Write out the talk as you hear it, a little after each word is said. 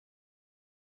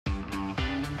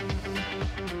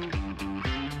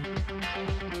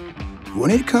When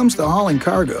it comes to hauling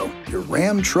cargo, your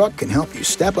Ram truck can help you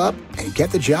step up and get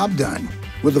the job done.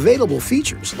 With available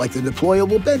features like the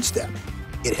deployable bed step,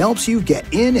 it helps you get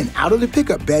in and out of the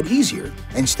pickup bed easier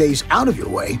and stays out of your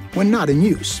way when not in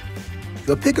use.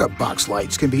 The pickup box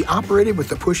lights can be operated with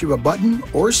the push of a button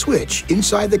or switch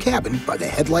inside the cabin by the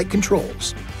headlight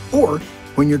controls, or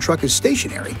when your truck is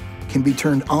stationary, can be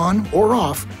turned on or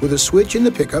off with a switch in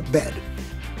the pickup bed.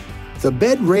 The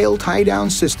bed rail tie-down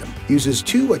system uses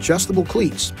 2 adjustable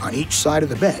cleats on each side of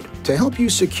the bed to help you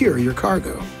secure your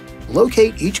cargo.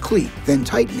 Locate each cleat, then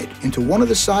tighten it into one of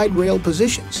the side rail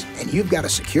positions, and you've got a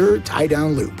secure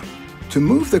tie-down loop. To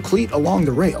move the cleat along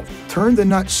the rail, turn the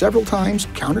nut several times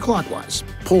counterclockwise,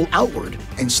 pull outward,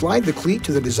 and slide the cleat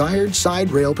to the desired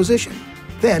side rail position.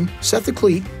 Then set the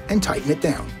cleat and tighten it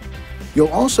down. You'll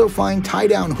also find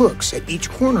tie-down hooks at each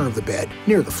corner of the bed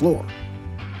near the floor.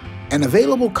 An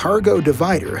available cargo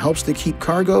divider helps to keep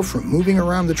cargo from moving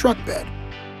around the truck bed.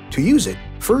 To use it,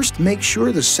 first make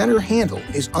sure the center handle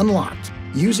is unlocked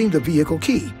using the vehicle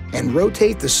key and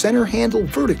rotate the center handle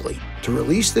vertically to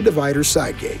release the divider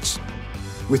side gates.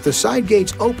 With the side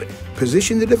gates open,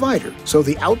 position the divider so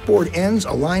the outboard ends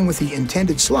align with the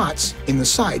intended slots in the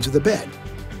sides of the bed.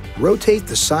 Rotate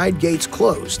the side gates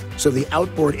closed so the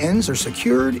outboard ends are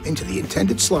secured into the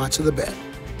intended slots of the bed.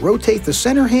 Rotate the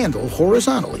center handle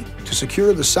horizontally to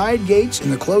secure the side gates in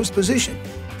the closed position.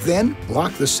 Then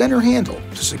lock the center handle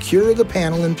to secure the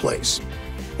panel in place.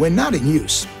 When not in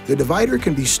use, the divider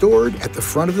can be stored at the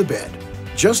front of the bed.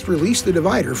 Just release the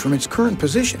divider from its current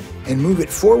position and move it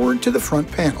forward to the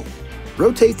front panel.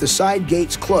 Rotate the side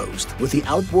gates closed with the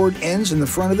outboard ends in the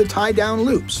front of the tie-down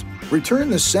loops.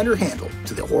 Return the center handle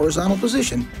to the horizontal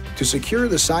position to secure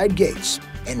the side gates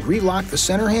and relock the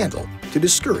center handle to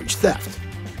discourage theft.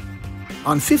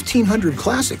 On 1500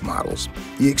 Classic models,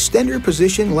 the extender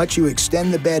position lets you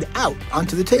extend the bed out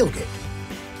onto the tailgate.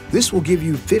 This will give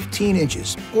you 15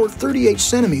 inches or 38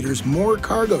 centimeters more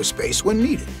cargo space when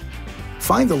needed.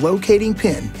 Find the locating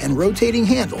pin and rotating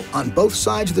handle on both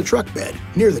sides of the truck bed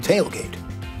near the tailgate.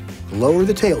 Lower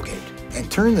the tailgate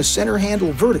and turn the center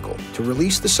handle vertical to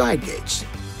release the side gates.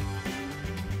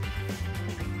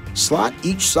 Slot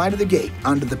each side of the gate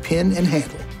onto the pin and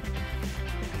handle.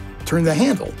 Turn the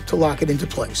handle to lock it into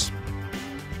place.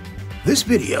 This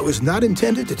video is not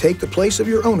intended to take the place of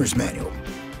your owner's manual.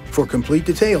 For complete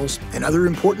details and other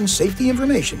important safety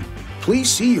information,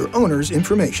 please see your owner's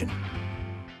information.